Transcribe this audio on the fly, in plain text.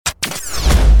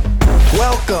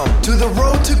Welcome to the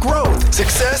road to growth,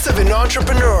 success of an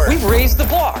entrepreneur. We've raised the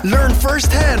bar. Learn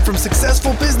firsthand from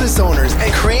successful business owners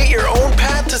and create your own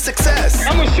path to success.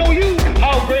 I'm going to show you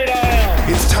how great I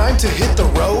am. It's time to hit the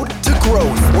road to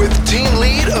growth with team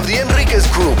lead of the Enriquez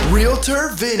Group, Realtor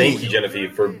Vinny. Thank you,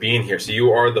 Genevieve, for being here. So you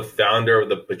are the founder of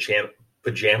the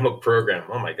Pajama Program.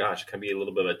 Oh my gosh, it can be a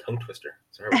little bit of a tongue twister.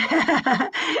 Sorry about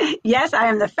that. Yes, I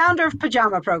am the founder of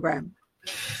Pajama Program.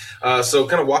 So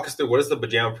kind of walk us through, what does the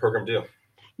Pajama Program do?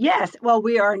 Yes, well,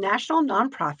 we are a national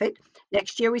nonprofit.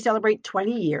 Next year we celebrate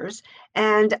 20 years.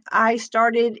 And I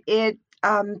started it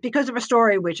because of a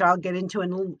story, which I'll get into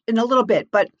in a little bit.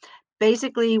 But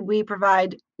basically, we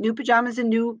provide new pajamas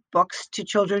and new books to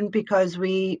children because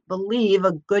we believe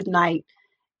a good night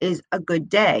is a good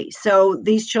day. So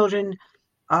these children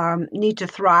need to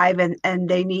thrive, and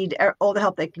they need all the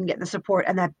help they can get, and the support,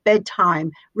 and that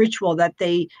bedtime ritual that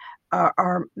they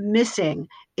are missing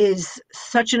is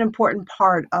such an important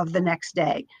part of the next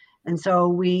day. And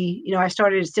so I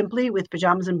started simply with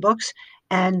pajamas and books,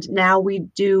 and now we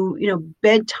do,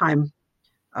 bedtime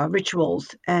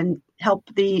rituals and help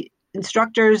the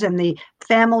instructors and the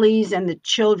families and the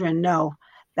children know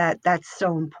that that's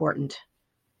so important.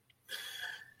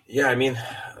 Yeah, I mean,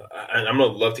 I'm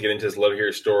going to love to get into this, love to hear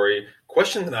your story.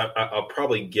 Question that I'll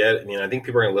probably get, I think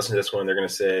people are going to listen to this one, they're going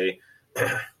to say,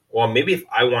 well, maybe if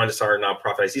I wanted to start a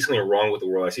nonprofit, I see something wrong with the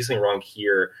world, I see something wrong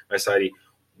here in my society.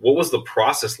 What was the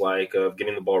process like of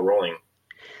getting the ball rolling?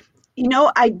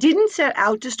 I didn't set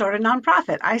out to start a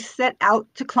nonprofit. I set out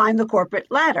to climb the corporate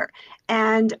ladder.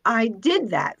 And I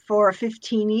did that for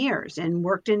 15 years and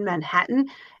worked in Manhattan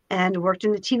and worked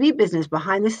in the TV business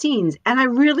behind the scenes. And I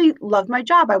really loved my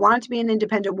job. I wanted to be an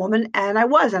independent woman, and I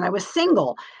was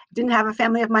single, didn't have a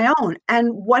family of my own.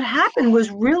 And what happened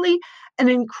was really an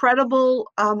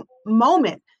incredible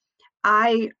moment.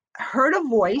 I heard a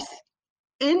voice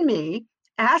in me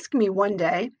ask me one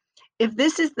day, if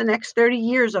this is the next 30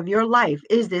 years of your life,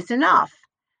 is this enough?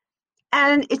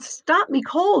 And it stopped me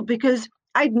cold because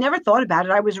I'd never thought about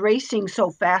it. I was racing so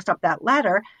fast up that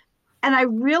ladder. And I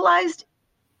realized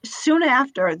soon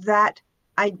after that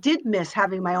I did miss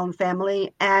having my own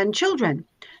family and children.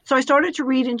 So I started to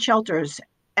read in shelters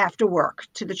after work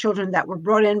to the children that were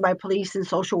brought in by police and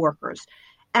social workers.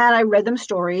 And I read them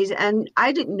stories, and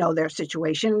I didn't know their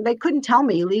situation. They couldn't tell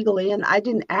me legally, and I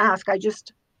didn't ask. I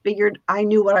just figured I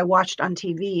knew what I watched on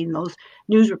TV and those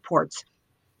news reports.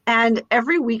 And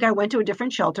every week I went to a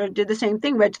different shelter, did the same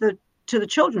thing, read to the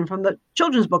children from the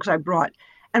children's books I brought.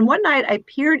 And one night I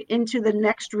peered into the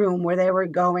next room where they were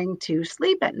going to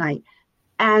sleep at night.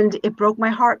 And it broke my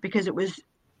heart because it was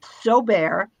so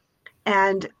bare.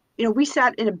 And, we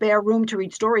sat in a bare room to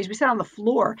read stories. We sat on the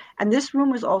floor, and this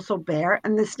room was also bare,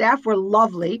 and the staff were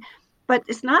lovely. But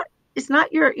it's not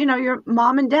your, your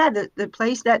mom and dad, the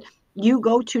place that you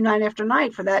go to night after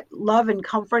night for that love and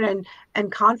comfort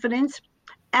and confidence.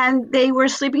 And they were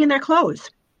sleeping in their clothes.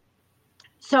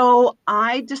 So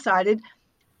I decided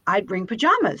I'd bring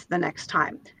pajamas the next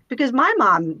time because my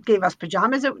mom gave us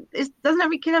pajamas. Doesn't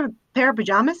every kid have a pair of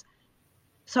pajamas?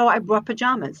 So I brought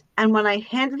pajamas. And when I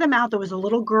handed them out, there was a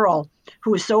little girl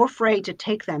who was so afraid to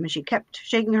take them. And she kept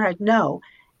shaking her head no.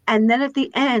 And then at the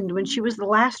end, when she was the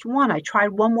last one, I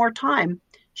tried one more time.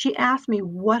 She asked me,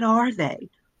 what are they?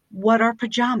 What are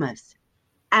pajamas?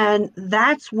 And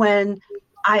that's when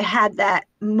I had that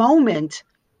moment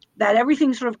that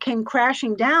everything sort of came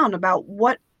crashing down about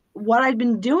what I'd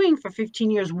been doing for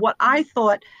 15 years, what I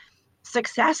thought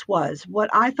success was, what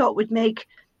I thought would make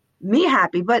me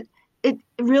happy. But it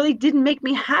really didn't make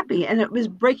me happy. And it was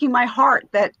breaking my heart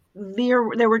that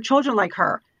there were children like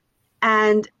her.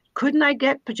 And couldn't I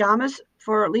get pajamas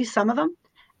for at least some of them?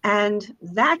 And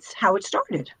that's how it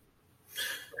started.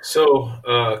 So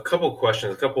a couple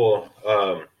questions,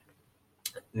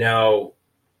 now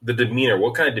the demeanor,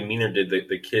 what kind of demeanor did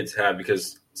the kids have?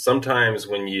 Because sometimes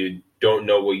when you don't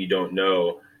know what you don't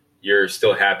know, you're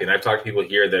still happy. And I've talked to people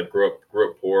here that grew up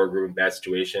poor, grew up in bad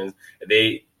situations.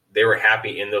 They were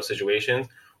happy in those situations.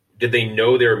 Did they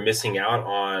know they were missing out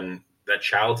on that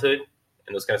childhood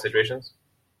in those kind of situations?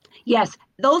 Yes,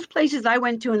 those places I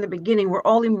went to in the beginning were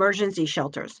all emergency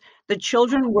shelters. The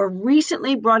children were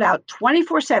recently brought out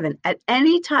 24/7 at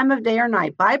any time of day or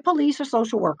night by police or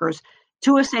social workers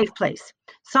to a safe place.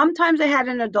 Sometimes they had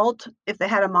an adult if they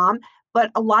had a mom,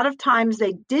 but a lot of times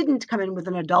they didn't come in with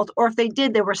an adult, or if they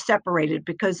did, they were separated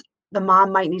because the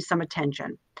mom might need some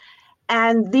attention.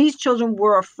 And these children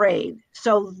were afraid.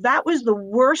 So that was the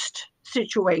worst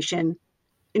situation,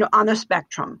 on the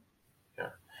spectrum. Yeah.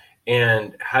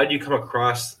 And how did you come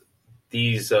across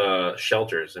these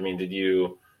shelters? I mean, did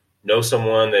you know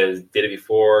someone that did it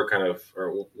before,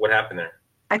 or what happened there?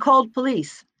 I called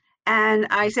police and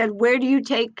I said, where do you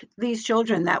take these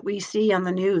children that we see on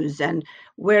the news? And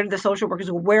where do the social workers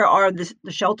go? Where are the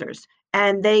shelters?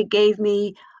 And they gave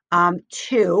me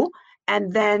two.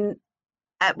 And then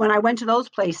when I went to those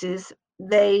places,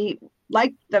 they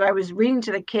liked that I was reading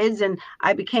to the kids, and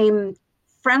I became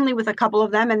friendly with a couple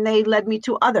of them, and they led me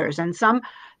to others. And some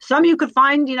you could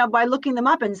find, by looking them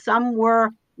up, and some were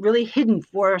really hidden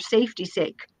for safety's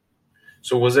sake.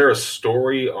 So was there a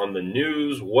story on the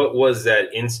news? What was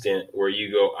that instant where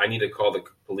you go, I need to call the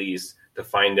police to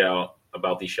find out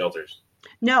about these shelters?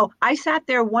 No, I sat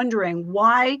there wondering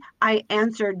why I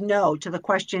answered no to the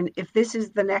question, if this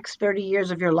is the next 30 years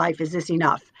of your life, is this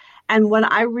enough? And when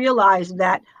I realized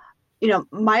that,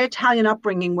 my Italian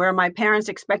upbringing, where my parents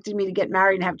expected me to get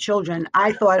married and have children,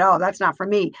 I thought, oh, that's not for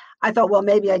me. I thought, well,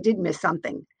 maybe I did miss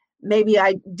something. Maybe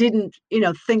I didn't,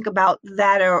 think about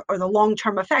that or the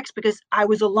long-term effects, because I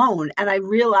was alone. And I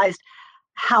realized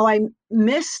how I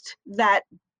missed that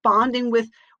bonding with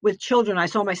children. I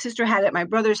saw my sister had it, my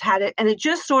brothers had it, and it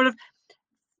just sort of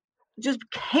just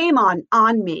came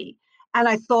on me. And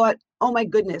I thought, oh my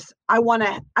goodness, I want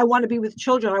to be with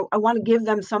children. I want to give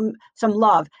them some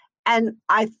love. And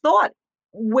I thought,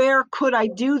 where could I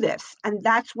do this? And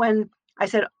that's when I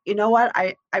said, you know what?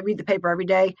 I read the paper every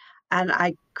day and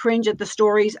I cringe at the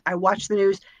stories. I watch the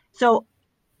news. So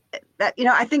that,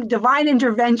 I think divine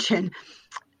intervention,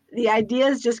 the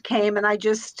ideas just came, and I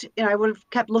just, I would have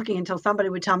kept looking until somebody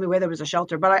would tell me where there was a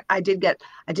shelter. But I did get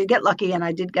lucky, and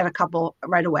I did get a couple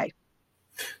right away.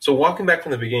 So walking back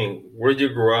from the beginning, where did you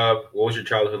grow up? What was your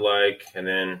childhood like? And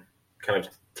then kind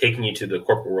of taking you to the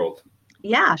corporate world.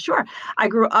 Yeah, sure. I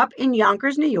grew up in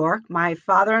Yonkers, New York. My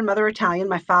father and mother are Italian.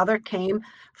 My father came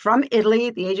from Italy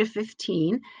at the age of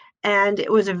 15, and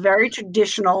it was a very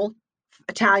traditional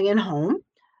Italian home.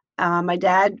 My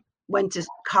dad went to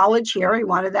college here. He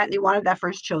wanted that, and he wanted that for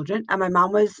his children. And my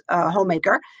mom was a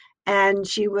homemaker, and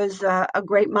she was a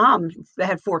great mom. They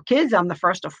had 4 kids. I'm the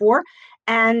first of 4.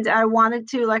 And I wanted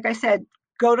to, like I said,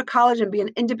 go to college and be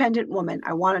an independent woman.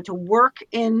 I wanted to work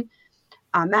in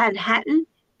Manhattan.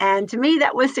 And to me,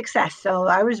 that was success. So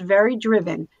I was very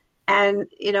driven. And,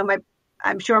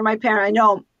 I'm sure I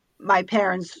know my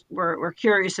parents were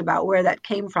curious about where that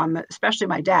came from, especially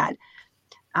my dad.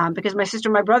 Because my sister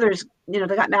and my brothers, they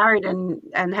got married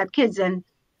and had kids, and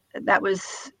that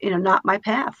was, not my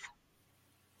path.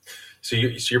 So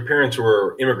your parents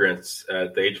were immigrants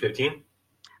at the age of 15?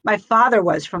 My father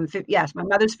was yes, my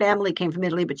mother's family came from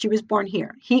Italy, but she was born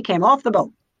here. He came off the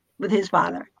boat with his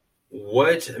father.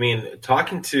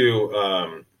 Talking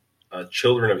to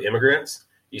children of immigrants,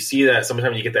 you see that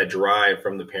sometimes you get that drive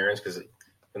from the parents, because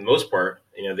for the most part,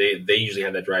 they usually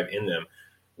have that drive in them.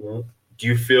 Do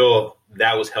you feel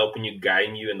that was helping you,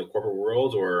 guiding you in the corporate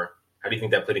world, or how do you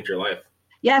think that played into your life?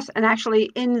 Yes, and actually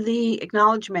in the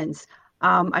acknowledgments,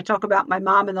 I talk about my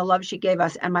mom and the love she gave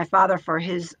us, and my father for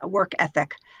his work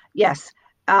ethic. Yes,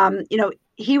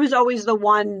 he was always the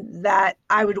one that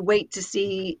I would wait to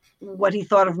see what he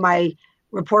thought of my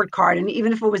report card, and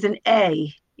even if it was an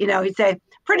A, he'd say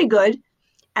pretty good.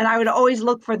 And I would always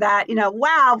look for that,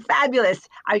 wow, fabulous.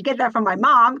 I would get that from my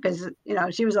mom because,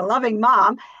 she was a loving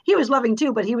mom. He was loving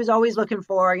too, but he was always looking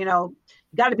for, you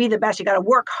got to be the best. You got to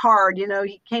work hard.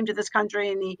 He came to this country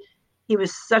and he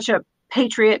was such a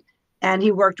patriot, and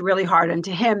he worked really hard. And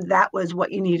to him, that was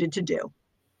what you needed to do.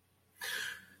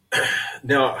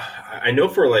 Now, I know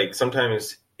for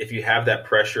sometimes if you have that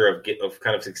pressure of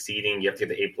kind of succeeding, you have to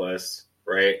get the A+,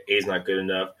 right? A is not good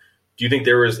enough. Do you think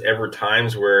there was ever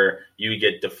times where you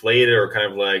get deflated or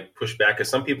kind of pushed back? Because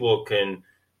some people can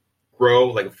grow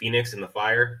like a phoenix in the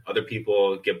fire. Other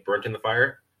people get burnt in the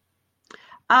fire.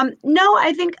 No,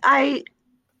 I think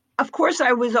of course,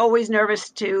 I was always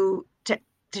nervous to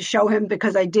show him,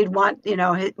 because I did want,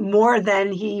 more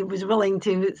than he was willing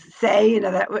to say,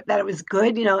 that it was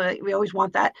good. We always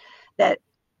want that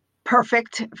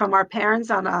perfect from our parents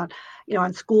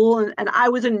on school. And I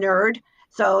was a nerd,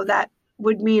 so that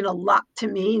would mean a lot to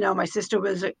me. My sister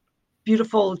was a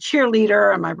beautiful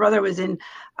cheerleader, and my brother was in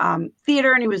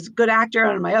theater, and he was a good actor,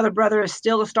 and my other brother is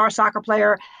still a star soccer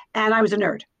player, and I was a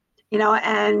nerd,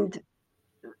 and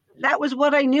that was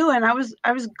what I knew, and I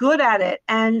was good at it.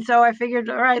 And so I figured,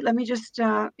 all right, let me just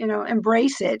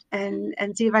embrace it and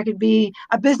see if I could be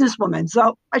a businesswoman.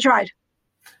 So I tried.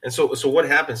 And so what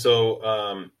happened?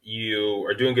 So you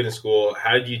are doing good in school.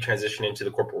 How did you transition into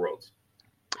the corporate world?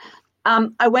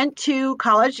 I went to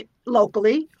college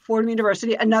locally, Fordham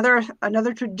University, another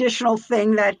traditional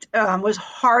thing that was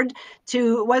hard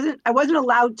I wasn't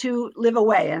allowed to live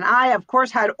away. And I, of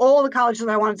course, had all the colleges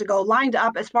I wanted to go lined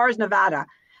up as far as Nevada.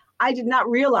 I did not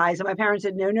realize, and my parents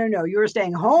said, no, you were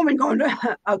staying home and going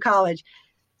to college.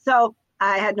 So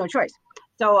I had no choice.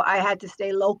 So I had to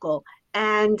stay local.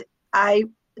 And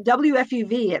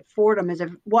WFUV at Fordham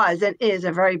was and is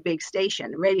a very big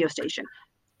station, radio station.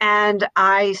 And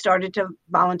I started to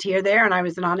volunteer there, and I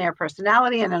was an on-air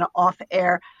personality and an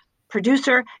off-air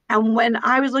producer. And when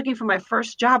I was looking for my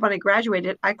first job when I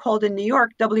graduated, I called in New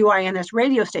York WINS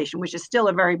radio station, which is still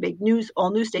a very big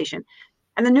all news station.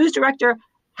 And the news director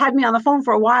had me on the phone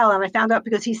for a while, and I found out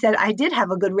because he said I did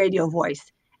have a good radio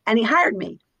voice. And he hired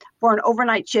me for an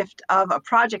overnight shift of a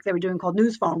project they were doing called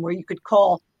News Phone, where you could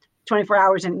call 24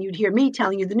 hours and you'd hear me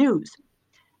telling you the news.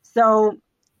 So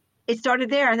it started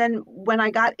there. And then when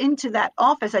I got into that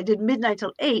office, I did midnight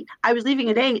till 8. I was leaving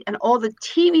at 8, and all the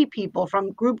TV people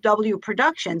from Group W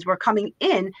Productions were coming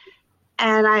in.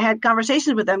 And I had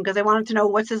conversations with them because I wanted to know,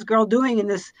 what's this girl doing in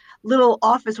this little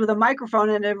office with a microphone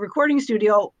and a recording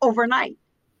studio overnight?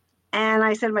 And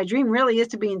I said, my dream really is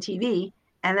to be in TV.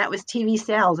 And that was TV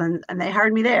sales. And they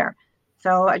hired me there.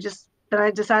 So then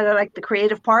I decided I liked the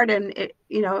creative part. And it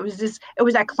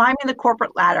was that climbing the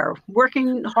corporate ladder,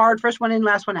 working hard, first one in,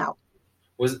 last one out.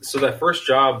 So that first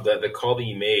job, the call that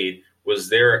you made, was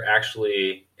there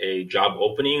actually a job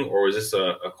opening, or was this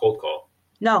a cold call?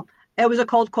 No, it was a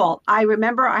cold call. I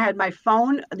remember I had my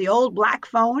phone, the old black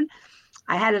phone.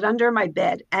 I had it under my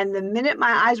bed. And the minute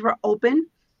my eyes were open,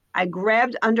 I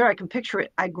grabbed under, I can picture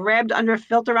it, I grabbed under,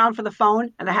 felt around for the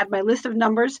phone, and I had my list of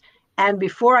numbers. And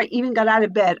before I even got out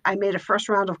of bed, I made a first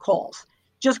round of calls,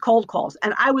 just cold calls.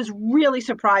 And I was really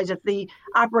surprised that the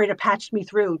operator patched me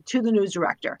through to the news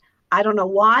director. I don't know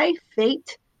why,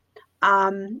 fate.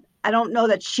 I don't know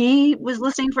that she was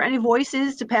listening for any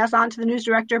voices to pass on to the news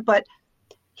director, but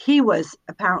he was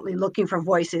apparently looking for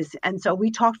voices. And so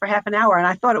we talked for half an hour, and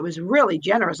I thought it was really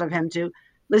generous of him to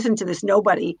listen to this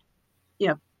nobody,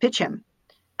 pitch him.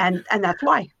 And that's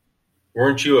why.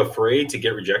 Weren't you afraid to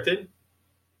get rejected?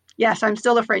 Yes, I'm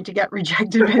still afraid to get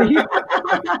rejected. I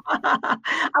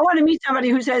want to meet somebody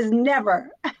who says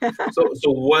never.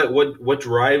 So what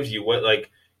drives you?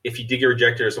 If you did get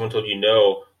rejected or someone told you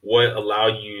no, what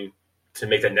allowed you to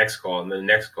make the next call and the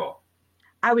next call?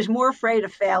 I was more afraid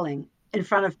of failing in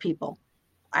front of people.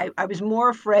 I was more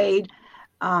afraid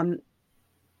that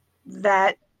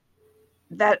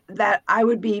I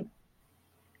would be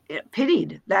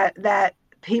pitied, that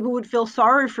people would feel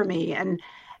sorry for me, and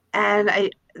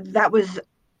that was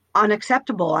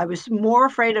unacceptable. I was more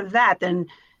afraid of that than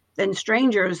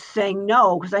strangers saying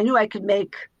no, because I knew I could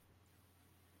make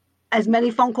as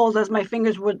many phone calls as my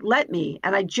fingers would let me.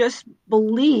 And I just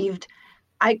believed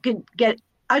I could get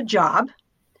a job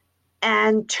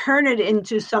and turn it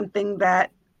into something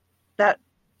that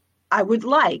I would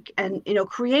like and,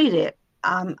 create it.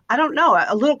 I don't know,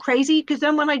 a little crazy, because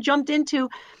then when I jumped into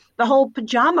the whole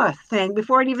pajama thing,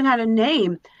 before it even had a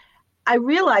name, I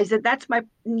realized that that's my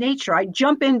nature. I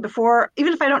jump in before,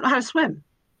 even if I don't know how to swim.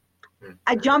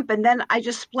 I jump and then I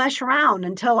just splash around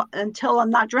until I'm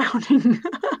not drowning.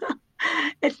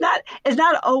 It's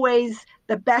not always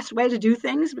the best way to do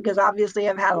things, because obviously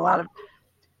I've had a lot of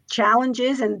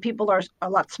challenges and people are a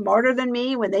lot smarter than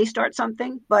me when they start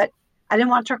something, but I didn't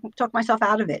want to talk myself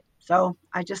out of it. So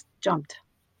I just jumped.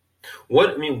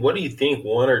 What do you think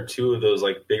one or two of those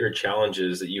bigger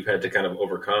challenges that you've had to kind of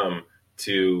overcome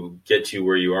to get you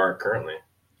where you are currently?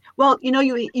 Well,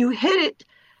 you hit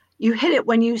it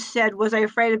when you said, was I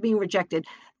afraid of being rejected?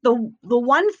 The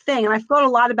one thing, and I've thought a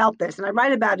lot about this, and I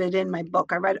write about it in my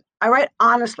book. I write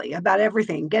honestly about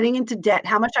everything, getting into debt,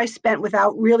 how much I spent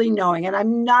without really knowing. And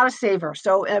I'm not a saver.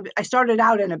 So I started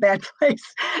out in a bad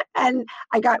place and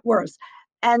I got worse.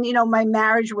 And, my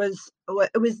marriage was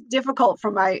difficult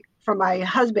for my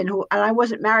husband, and I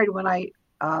wasn't married when I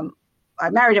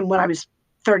married him when I was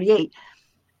 38.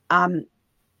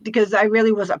 Because I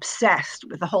really was obsessed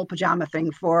with the whole pajama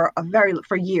thing for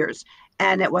years,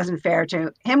 and it wasn't fair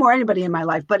to him or anybody in my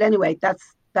life. But anyway,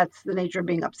 that's the nature of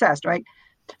being obsessed, right?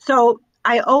 So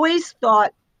I always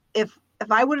thought if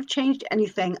I would have changed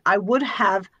anything, I would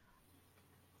have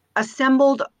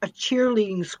assembled a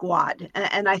cheerleading squad,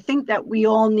 and I think that we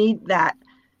all need that.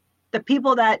 The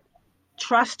people that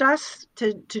trust us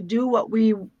to do what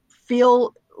we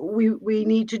feel we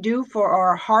need to do for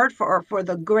our heart, for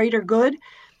the greater good.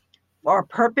 Our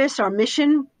purpose, our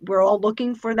mission, we're all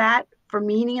looking for that, for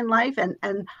meaning in life.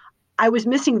 And I was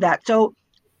missing that. So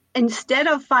instead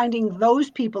of finding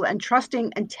those people and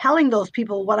trusting and telling those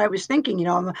people what I was thinking,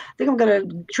 I think I'm going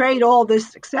to trade all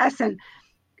this success and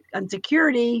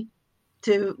security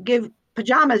to give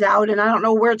pajamas out, and I don't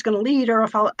know where it's going to lead or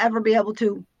if I'll ever be able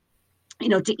to,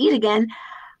 to eat again.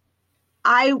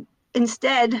 I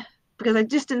instead because I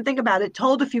just didn't think about it,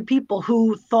 told a few people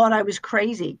who thought I was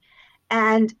crazy.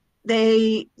 And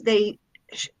they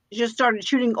just started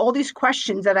shooting all these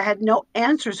questions that I had no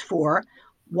answers for.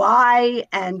 Why?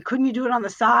 And couldn't you do it on the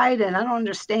side? And I don't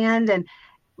understand. And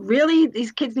really,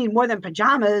 these kids need more than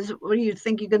pajamas. What do you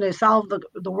think you're going to solve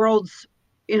the world's,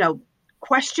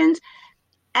 questions?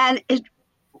 And it,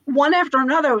 one after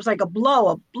another, was like a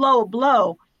blow.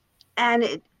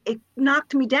 And it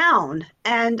knocked me down.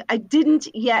 And I didn't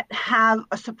yet have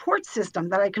a support system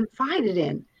that I confided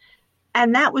in.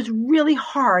 And that was really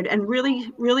hard and really,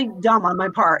 really dumb on my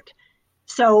part.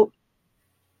 So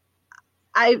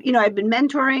I've been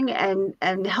mentoring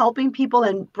and helping people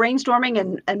and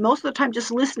brainstorming and most of the time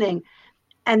just listening.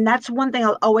 And that's one thing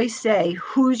I'll always say: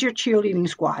 who's your cheerleading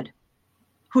squad?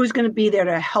 Who's going to be there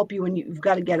to help you when you've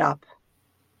got to get up?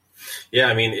 Yeah,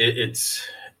 I mean, it's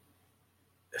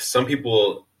some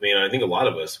people. I think a lot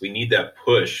of us, we need that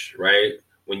push, right?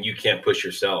 When you can't push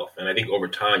yourself. And I think over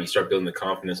time, you start building the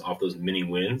confidence off those mini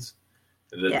wins.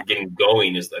 Getting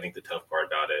going is, I think, the tough part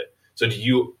about it. So did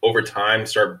you, over time,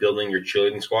 start building your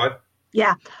cheerleading squad?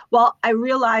 Yeah. Well, I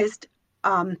realized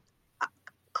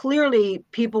clearly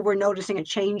people were noticing a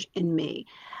change in me.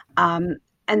 And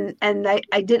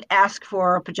I did ask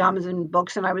for pajamas and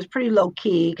books, and I was pretty low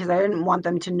key because I didn't want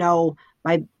them to know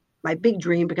my big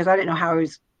dream, because I didn't know how I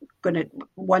was going to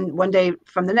one day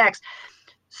from the next.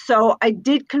 So I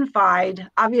did confide,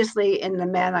 obviously, in the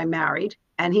man I married,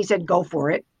 and he said, go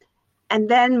for it. And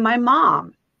then my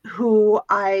mom, who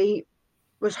I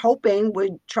was hoping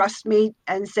would trust me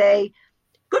and say,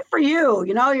 good for you.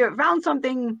 You found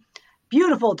something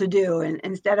beautiful to do, and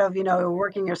instead of,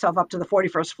 working yourself up to the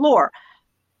 41st floor.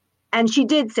 And she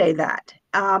did say that.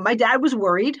 My dad was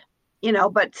worried,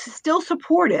 but still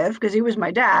supportive because he was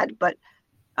my dad. But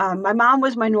my mom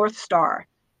was my North Star,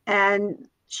 and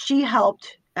she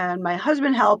helped, and my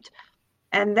husband helped.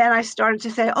 And then I started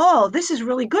to say, oh, this is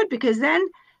really good, because then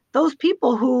those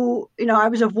people who, I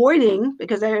was avoiding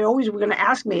because they always were going to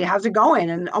ask me, how's it going?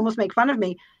 And almost make fun of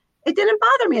me. It didn't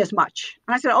bother me as much.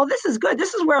 And I said, oh, this is good.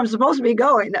 This is where I'm supposed to be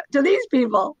going, to these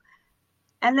people.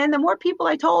 And then the more people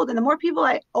I told and the more people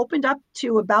I opened up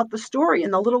to about the story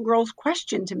and the little girl's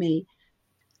question to me,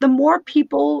 the more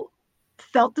people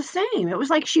felt the same. It was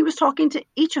like she was talking to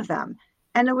each of them.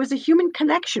 And it was a human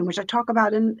connection, which I talk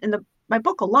about in my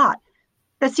book a lot,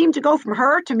 that seemed to go from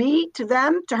her to me, to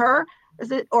them, to her,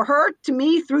 or her to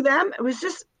me through them. It was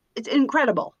just, it's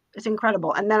incredible. It's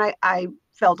incredible. And then I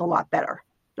felt a lot better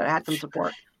that I had some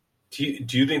support.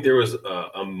 Do you think there was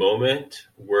a moment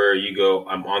where you go,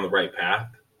 I'm on the right path?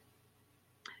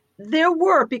 There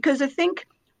were, because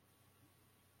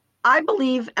I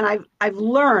believe, and I've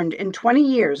learned in 20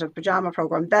 years of Pajama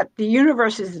Program, that the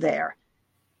universe is there.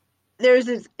 There's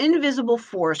this invisible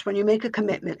force when you make a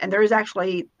commitment, and there is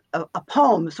actually a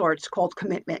poem of sorts called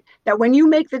Commitment, that when you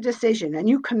make the decision and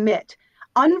you commit,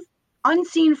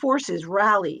 unseen forces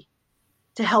rally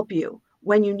to help you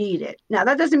when you need it. Now,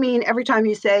 that doesn't mean every time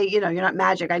you say, you're not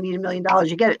magic, I need $1 million,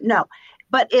 you get it. No.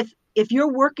 But if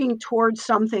you're working towards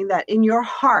something that in your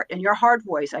heart, and your heart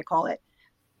voice, I call it,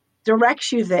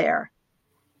 directs you there,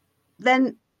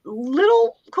 then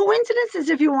little coincidences,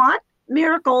 if you want,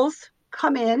 miracles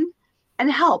come in and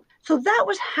help. So that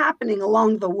was happening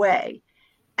along the way.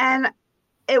 And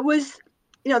it was,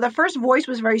 the first voice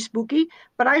was very spooky,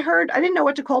 but I didn't know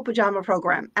what to call Pajama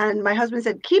Program. And my husband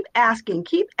said, keep asking,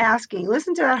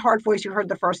 listen to that heart voice you heard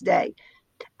the first day.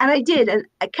 And I did. And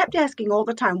I kept asking all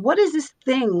the time, what is this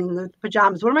thing with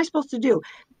pajamas? What am I supposed to do?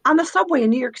 On the subway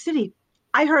in New York City,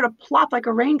 I heard a plop like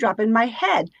a raindrop in my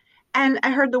head. And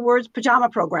I heard the words Pajama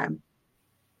Program.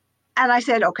 And I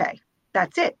said, okay,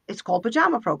 that's it. It's called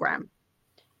Pajama Program.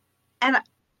 And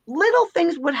little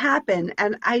things would happen.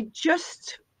 And I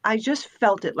just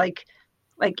felt it, like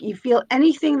you feel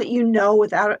anything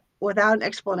that without an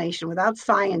explanation, without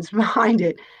science behind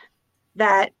it,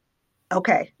 that,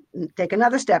 okay, take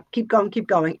another step, keep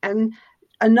going. And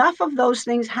enough of those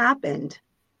things happened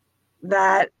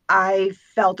that I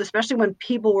felt, especially when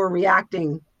people were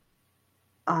reacting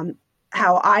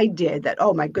how I did, that,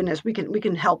 oh my goodness, we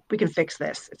can help, we can fix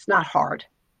this. It's not hard.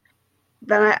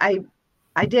 Then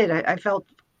I did. I felt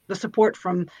the support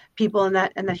from people and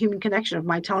that human connection of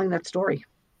my telling that story.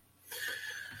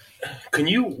 Can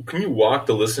you walk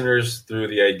the listeners through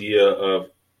the idea of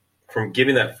from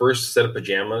giving that first set of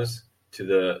pajamas to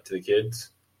the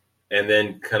kids, and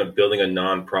then kind of building a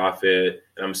nonprofit?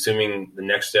 And I'm assuming the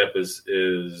next step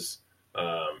is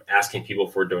asking people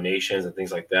for donations and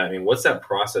things like that. I mean, what's that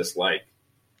process like?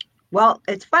 Well,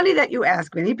 it's funny that you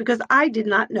ask, Vinny, because I did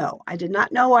not know. I did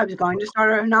not know I was going to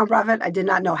start a nonprofit. I did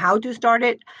not know how to start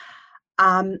it.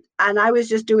 And I was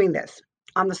just doing this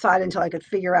on the side until I could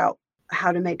figure out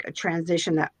how to make a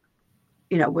transition that,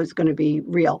 was going to be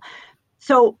real.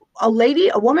 So a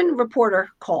woman reporter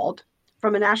called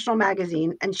from a national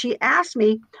magazine, and she asked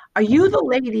me, "Are you the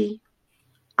lady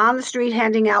on the street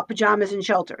handing out pajamas in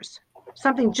shelters?"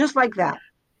 Something just like that.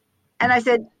 And I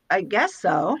said, "I guess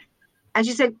so." And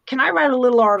she said, "Can I write a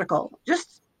little article,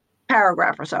 just a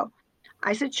paragraph or so?"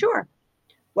 I said, "Sure."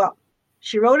 Well,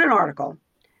 she wrote an article.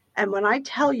 And when I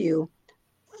tell you,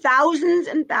 thousands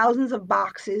and thousands of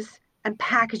boxes and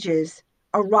packages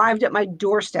arrived at my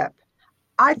doorstep,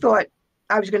 I thought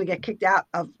I was going to get kicked out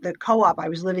of the co-op I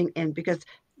was living in because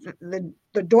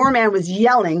the doorman was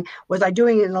yelling, was I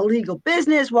doing an illegal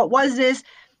business? What was this?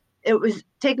 It was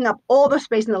taking up all the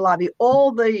space in the lobby,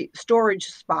 all the storage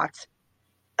spots.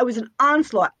 It was an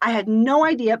onslaught. I had no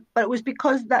idea, but it was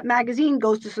because that magazine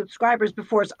goes to subscribers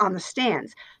before it's on the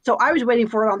stands. So I was waiting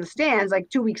for it on the stands like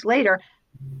 2 weeks later,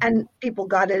 and people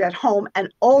got it at home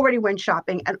and already went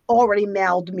shopping and already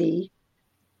mailed me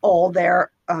all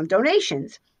their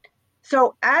donations.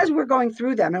 So as we're going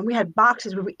through them, and we had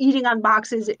boxes, we were eating on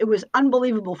boxes. It was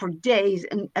unbelievable for days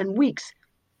and weeks.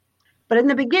 But in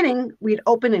the beginning, we'd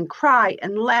open and cry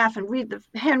and laugh and read the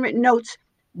handwritten notes.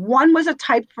 One was a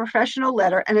typed professional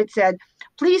letter, and it said,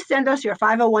 "Please send us your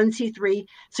 501c3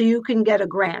 so you can get a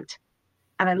grant."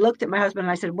 And I looked at my husband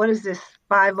and I said, "What is this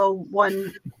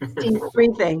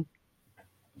 501c3 thing?"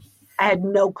 I had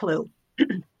no clue.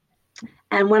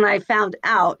 And when I found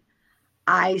out,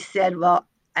 I said, well,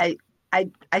 I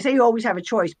say you always have a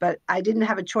choice, but I didn't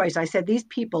have a choice. I said, these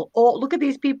people, look at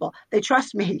these people. They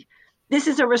trust me. This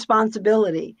is a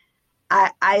responsibility.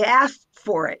 I asked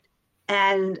for it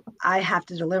and I have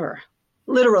to deliver,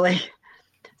 literally.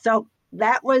 So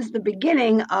that was the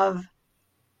beginning of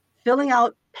filling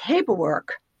out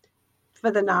paperwork for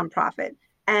the nonprofit.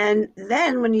 And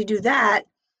then when you do that,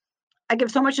 I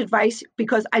give so much advice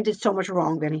because I did so much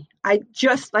wrong, Vinny. I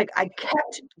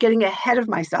kept getting ahead of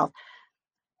myself.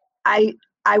 I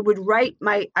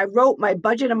wrote my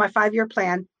budget and my 5-year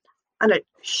plan on a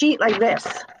sheet like this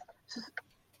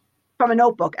from a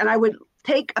notebook. And I would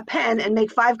take a pen and make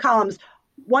 5 columns,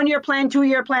 1-year plan,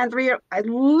 2-year plan, 3-year. I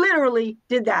literally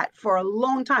did that for a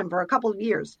long time, for a couple of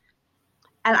years.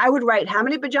 And I would write how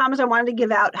many pajamas I wanted to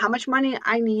give out, how much money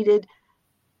I needed,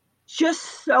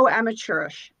 just so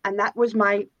amateurish. And that was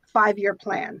my 5-year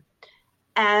plan.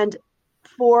 And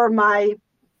for my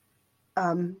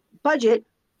budget,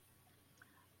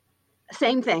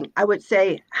 same thing. I would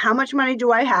say, how much money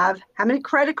do I have? How many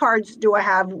credit cards do I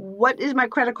have? What is my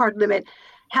credit card limit?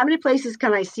 How many places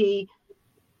can I see?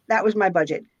 That was my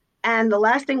budget. And the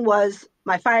last thing was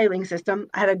my filing system.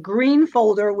 I had a green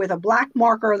folder with a black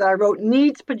marker that I wrote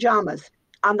 "needs pajamas"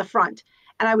 on the front.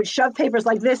 And I would shove papers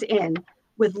like this in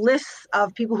with lists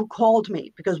of people who called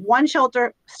me, because one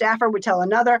shelter staffer would tell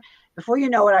another. Before you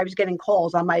know it, I was getting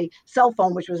calls on my cell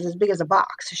phone, which was as big as a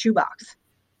shoebox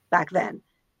back then.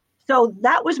 So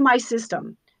that was my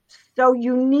system. So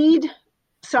you need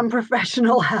some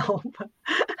professional help.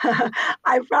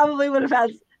 I probably would have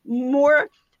had more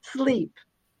sleep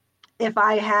if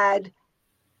I had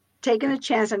taken a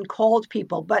chance and called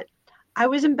people, but I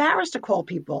was embarrassed to call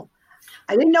people.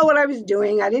 I didn't know what I was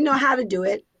doing. I didn't know how to do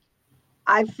it.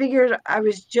 I figured I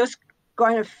was just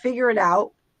going to figure it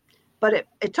out, but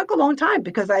it took a long time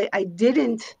because I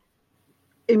didn't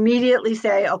immediately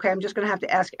say, okay, I'm just going to have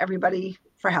to ask everybody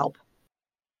for help.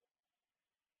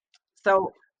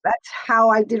 So that's how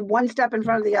I did one step in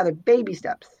front of the other, baby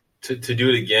steps. To do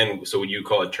it again, so would you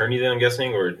call attorney then, I'm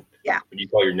guessing, or yeah, would you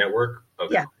call your network?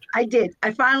 Okay. Yeah, I did.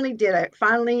 I finally did. I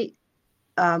finally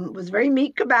was very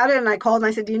meek about it, and I called and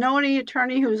I said, "Do you know any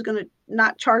attorney who's going to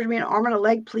not charge me an arm and a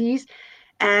leg, please?"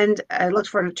 And I looked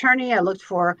for an attorney. I looked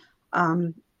for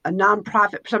a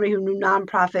nonprofit, somebody who knew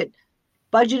nonprofit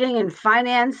budgeting and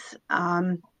finance,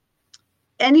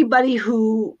 anybody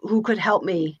who could help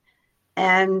me.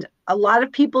 And a lot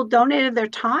of people donated their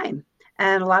time,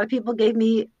 and a lot of people gave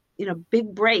me,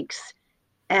 big breaks.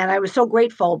 And I was so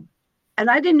grateful.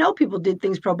 And I didn't know people did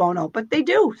things pro bono, but they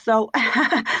do. So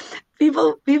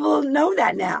people know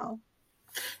that now.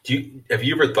 Have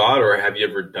you ever thought, or have you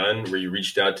ever done where you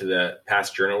reached out to that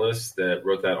past journalist that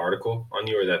wrote that article on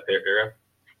you, or that paragraph?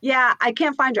 Yeah, I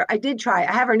can't find her. I did try.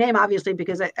 I have her name, obviously,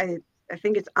 because I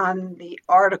think it's on the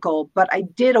article, but I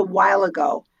did a while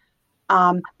ago.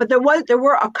 But there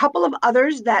were a couple of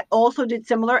others that also did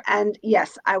similar. And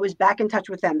yes, I was back in touch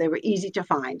with them. They were easy to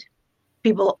find.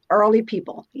 Early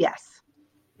people. Yes.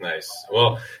 Nice.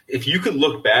 Well, if you could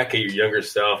look back at your younger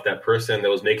self, that person that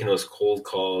was making those cold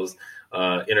calls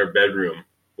in her bedroom,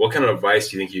 what kind of advice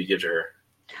do you think you'd give to her?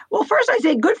 Well, first I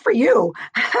say good for you.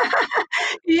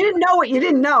 You didn't know what you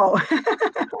didn't know.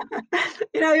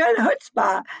 You're in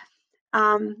chutzpah.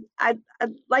 I'd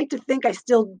like to think I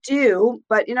still do,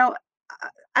 but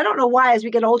I don't know why. As we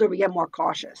get older, we get more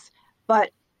cautious.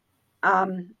 But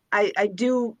I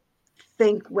do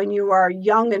think when you are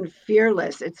young and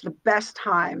fearless, it's the best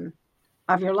time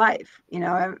of your life.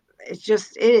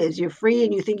 It is. You're free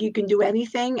and you think you can do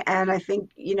anything. And I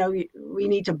think, we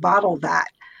need to bottle that.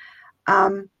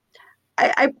 Um,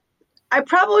 I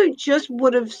probably just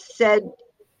would have said,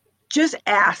 just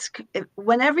ask.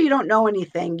 Whenever you don't know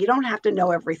anything, you don't have to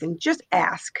know everything. Just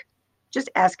ask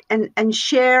and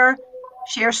share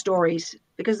stories.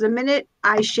 Because the minute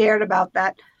I shared about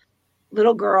that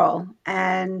little girl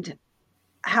and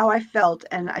how I felt,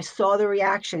 and I saw the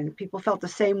reaction, people felt the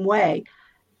same way.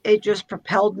 It just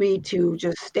propelled me to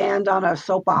just stand on a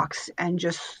soapbox and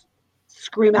just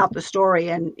scream out the story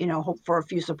and, hope for a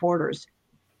few supporters.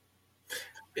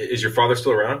 Is your father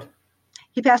still around?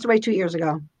 He passed away 2 years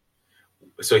ago.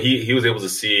 So he was able to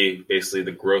see basically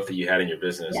the growth that you had in your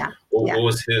business. Yeah. What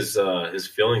was his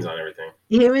feelings on everything?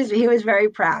 He was very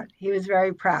proud. He was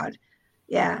very proud.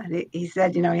 Yeah. He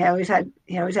said, he always had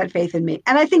faith in me.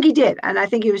 And I think he did. And I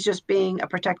think he was just being a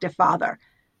protective father,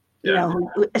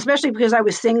 especially because I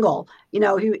was single,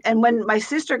 and when my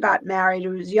sister got married,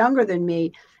 who was younger than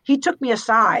me, he took me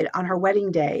aside on her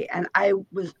wedding day. And I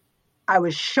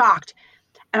was shocked.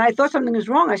 And I thought something was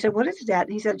wrong. I said, "What is that?"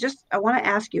 And he said, I want to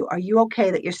ask you, are you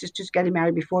okay that your sister's getting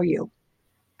married before you?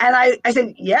 And I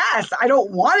said, "Yes, I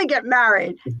don't want to get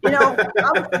married. I'm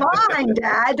fine,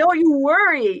 Dad. Don't you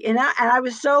worry." And I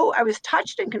was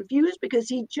touched and confused because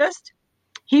he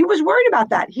was worried about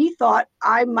that. He thought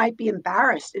I might be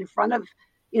embarrassed in front of,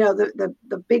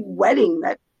 the big wedding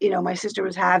that, my sister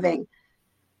was having.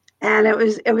 And it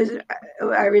was,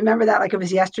 I remember that like it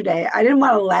was yesterday. I didn't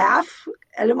want to laugh.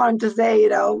 I didn't want him to say,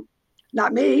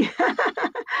 not me.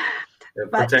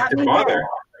 But not me father. Then.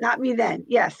 Not me then.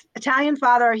 Yes. Italian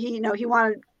father. He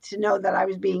wanted to know that I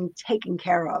was being taken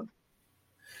care of.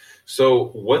 So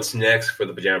what's next for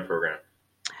the Pajama Program?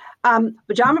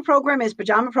 Pajama Program is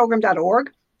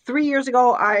pajamaprogram.org. 3 years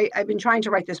ago, I've been trying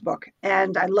to write this book,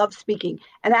 and I love speaking.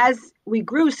 And as we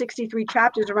grew 63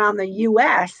 chapters around the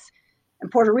U.S., and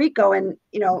Puerto Rico, and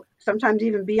sometimes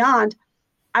even beyond,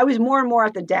 I was more and more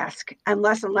at the desk and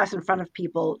less in front of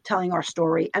people telling our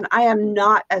story. And I am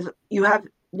not, as you have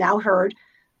now heard,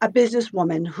 a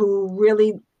businesswoman who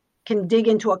really can dig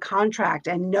into a contract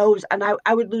and knows. And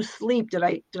I would lose sleep. Did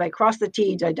I cross the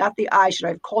T? Did I dot the I? Should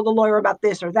I have called a lawyer about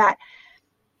this or that?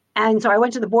 And so I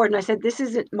went to the board and I said, "This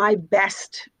isn't my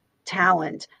best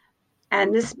talent.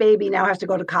 And this baby now has to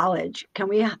go to college. Can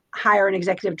we hire an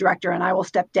executive director and I will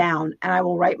step down and I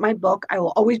will write my book. I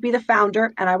will always be the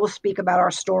founder and I will speak about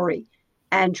our story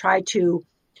and try to,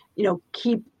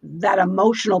 keep that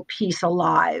emotional piece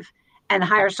alive and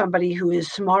hire somebody who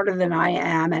is smarter than I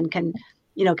am and can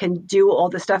do all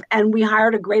this stuff." And we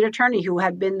hired a great attorney who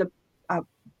had been the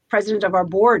president of our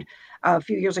board a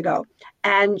few years ago.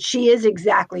 And she is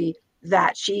exactly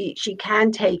that. She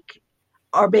can take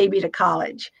our baby to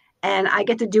college. And I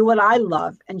get to do what I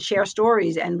love and share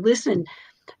stories and listen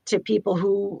to people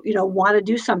who, want to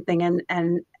do something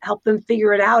and help them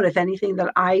figure it out if anything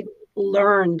that I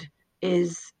learned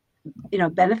is,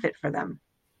 benefit for them.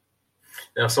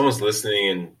 Now, if someone's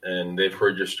listening and they've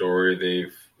heard your story,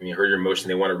 they've heard your emotion,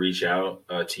 they want to reach out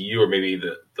to you or maybe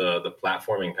the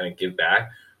platform and kind of give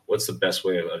back. What's the best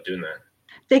way of doing that?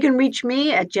 They can reach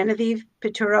me at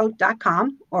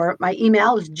GenevievePiturro.com, or my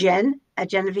email is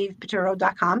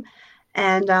jen@GenevievePiturro.com.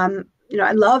 And,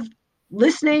 I love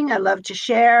listening. I love to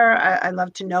share. I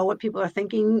love to know what people are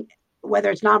thinking,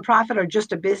 whether it's nonprofit or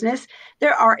just a business.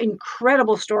 There are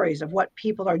incredible stories of what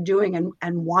people are doing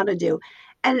and want to do.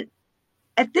 And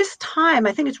at this time,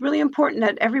 I think it's really important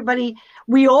that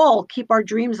we all keep our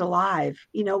dreams alive.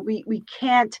 We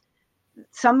can't,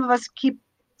 some of us keep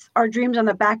our dreams on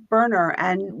the back burner.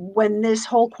 And when this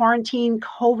whole quarantine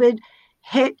COVID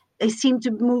hit, they seem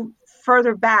to move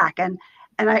further back. And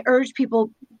I urge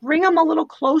people, bring them a little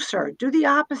closer. Do the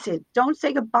opposite. Don't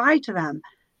say goodbye to them.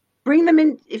 Bring them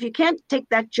in. If you can't take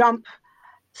that jump,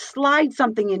 slide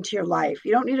something into your life.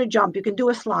 You don't need a jump. You can do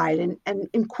a slide and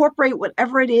incorporate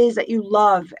whatever it is that you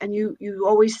love. And you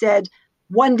always said,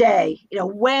 one day,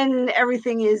 when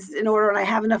everything is in order and I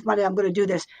have enough money, I'm going to do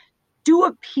this. Do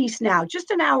a piece now, just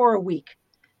an hour a week.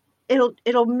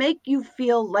 It'll make you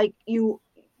feel like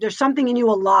there's something in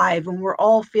you alive, and we're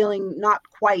all feeling not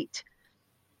quite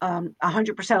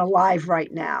 100% alive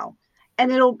right now.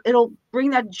 And it'll bring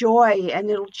that joy,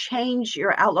 and it'll change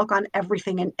your outlook on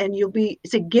everything. And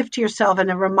it's a gift to yourself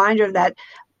and a reminder that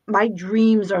my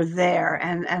dreams are there,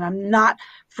 and I'm not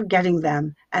forgetting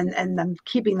them, and I'm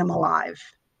keeping them alive.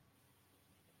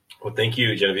 Well, thank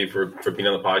you, Genevieve, for being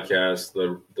on the podcast.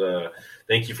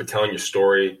 Thank you for telling your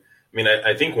story. I mean,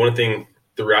 I think one thing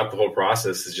throughout the whole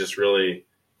process is just really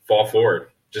fall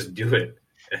forward, just do it,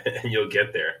 and you'll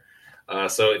get there.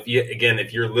 So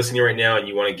if you're listening right now and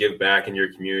you want to give back in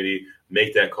your community,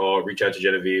 make that call, reach out to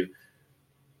Genevieve,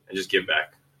 and just give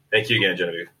back. Thank you again,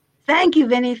 Genevieve. Thank you,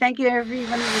 Vinny. Thank you,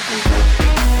 everyone listening.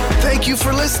 Thank you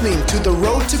for listening to The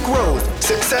Road to Growth,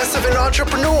 Success of an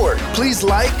Entrepreneur. Please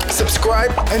like,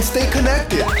 subscribe, and stay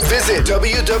connected. Visit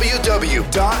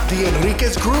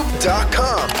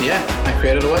www.theenriquezgroup.com. Yeah, I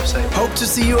created a website. Hope to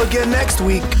see you again next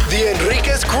week. The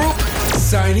Enriquez Group,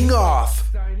 signing off.